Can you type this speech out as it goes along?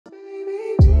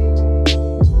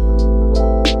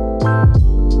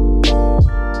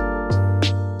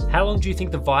do you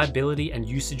think the viability and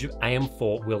usage of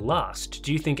AM4 will last?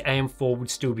 Do you think AM4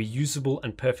 would still be usable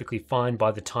and perfectly fine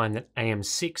by the time that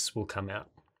AM6 will come out?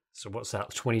 So what's that,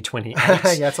 2028?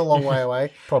 Yeah, it's a long way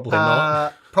away. Probably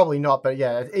not. Probably not, but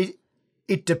yeah,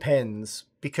 it depends,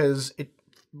 because it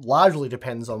largely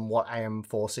depends on what AM4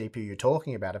 CPU you're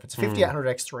talking about. If it's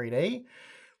 5800X 3D,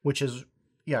 which is,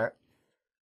 you know,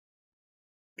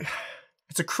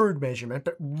 it's a crude measurement,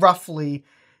 but roughly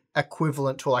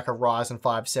equivalent to like a Ryzen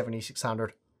 5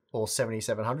 7600 or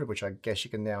 7700, which I guess you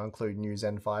can now include new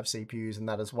Zen 5 CPUs in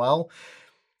that as well.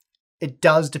 It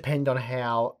does depend on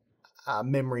how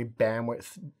memory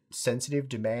bandwidth sensitive,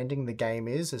 demanding the game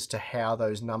is, as to how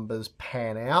those numbers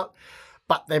pan out.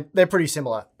 But they're pretty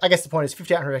similar. I guess the point is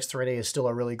 5800X 3D is still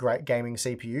a really great gaming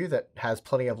CPU that has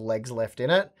plenty of legs left in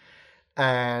it.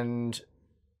 And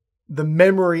the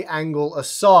memory angle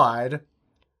aside,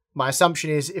 my assumption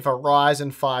is if a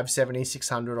Ryzen 5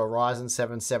 7600 or Ryzen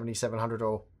 7 7700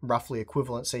 or roughly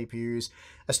equivalent CPUs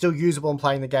are still usable in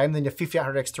playing the game, then your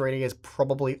 5800X 3D is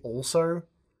probably also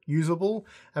usable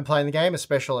and playing the game,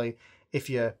 especially if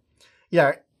you're, you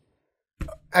know,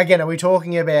 again, are we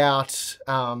talking about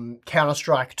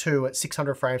Counter-Strike 2 at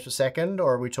 600 frames per second,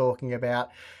 or are we talking about,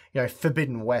 you know,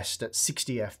 Forbidden West at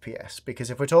 60 FPS? Because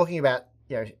if we're talking about,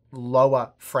 you know,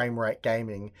 lower frame rate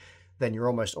gaming, then you're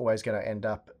almost always going to end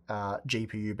up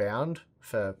GPU bound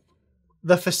for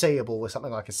the foreseeable with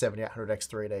something like a 7800X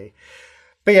 3D.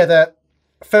 But yeah, the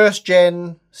first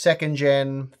gen, second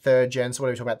gen, third gen, so what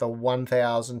are we talking about? The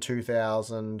 1000,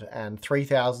 2000, and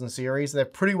 3000 series, they're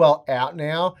pretty well out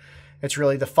now. It's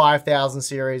really the 5000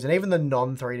 series, and even the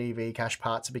non-3D V-cache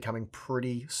parts are becoming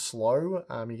pretty slow.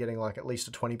 You're getting like at least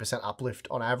a 20% uplift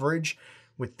on average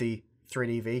with the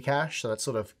 3D V-cache, so that's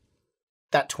sort of,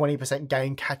 that 20%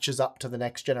 gain catches up to the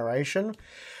next generation.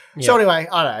 Yeah. So anyway,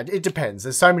 I don't know, it depends.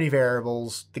 There's so many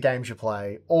variables, the games you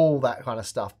play, all that kind of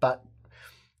stuff. But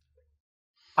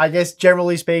I guess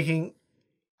generally speaking,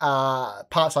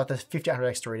 parts like the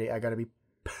 5800X 3D are going to be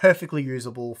perfectly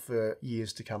usable for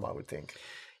years to come, I would think.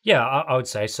 Yeah, I would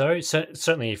say so. So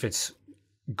certainly if it's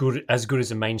good as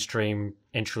a mainstream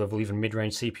entry-level, even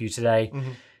mid-range CPU today,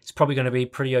 it's probably going to be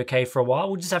pretty okay for a while.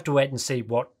 We'll just have to wait and see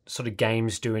what sort of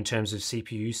games do in terms of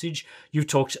CPU usage. You've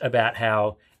talked about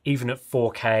how even at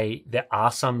 4K, there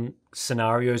are some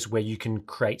scenarios where you can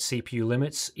create CPU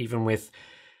limits, even with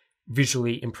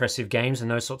visually impressive games and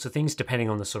those sorts of things, depending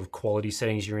on the sort of quality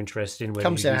settings you're interested in, whether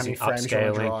you're using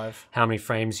upscaling, how many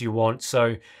frames you want.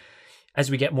 So as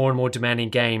we get more and more demanding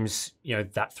games, you know,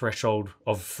 that threshold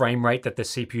of frame rate that the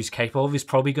CPU is capable of is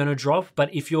probably going to drop.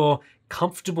 But if you're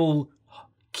comfortable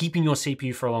keeping your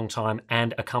CPU for a long time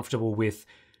and are comfortable with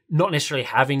not necessarily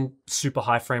having super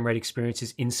high frame rate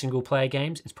experiences in single player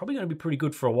games, it's probably going to be pretty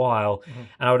good for a while.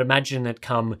 And I would imagine that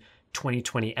come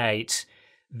 2028,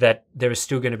 that there are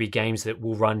still going to be games that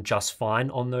will run just fine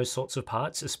on those sorts of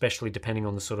parts, especially depending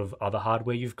on the sort of other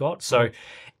hardware you've got. So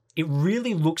it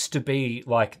really looks to be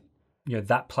like, you know,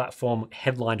 that platform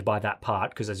headlined by that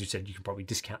part, because as you said, you can probably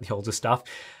discount the older stuff,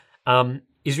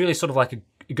 is really sort of like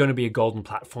going to be a golden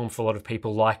platform for a lot of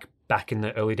people, like back in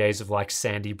the early days of like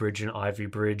Sandy Bridge and Ivy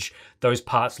Bridge. Those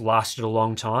parts lasted a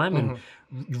long time, and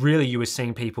really you were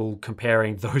seeing people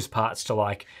comparing those parts to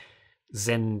like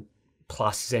Zen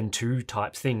plus Zen 2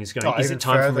 type things, going, is it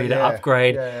time for me to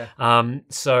upgrade?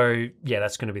 So yeah,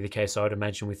 that's going to be the case, I would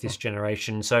imagine, with this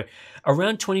generation. So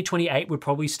around 2028, we'll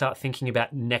probably start thinking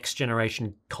about next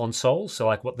generation consoles, so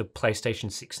like what the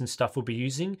PlayStation 6 and stuff will be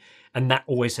using, and that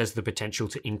always has the potential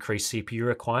to increase CPU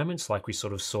requirements, like we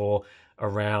sort of saw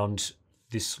around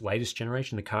this latest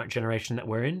generation, the current generation that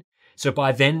we're in. So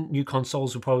by then, new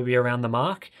consoles will probably be around the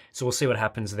mark, so we'll see what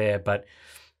happens there, but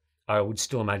I would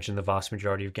still imagine the vast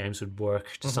majority of games would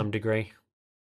work to some degree.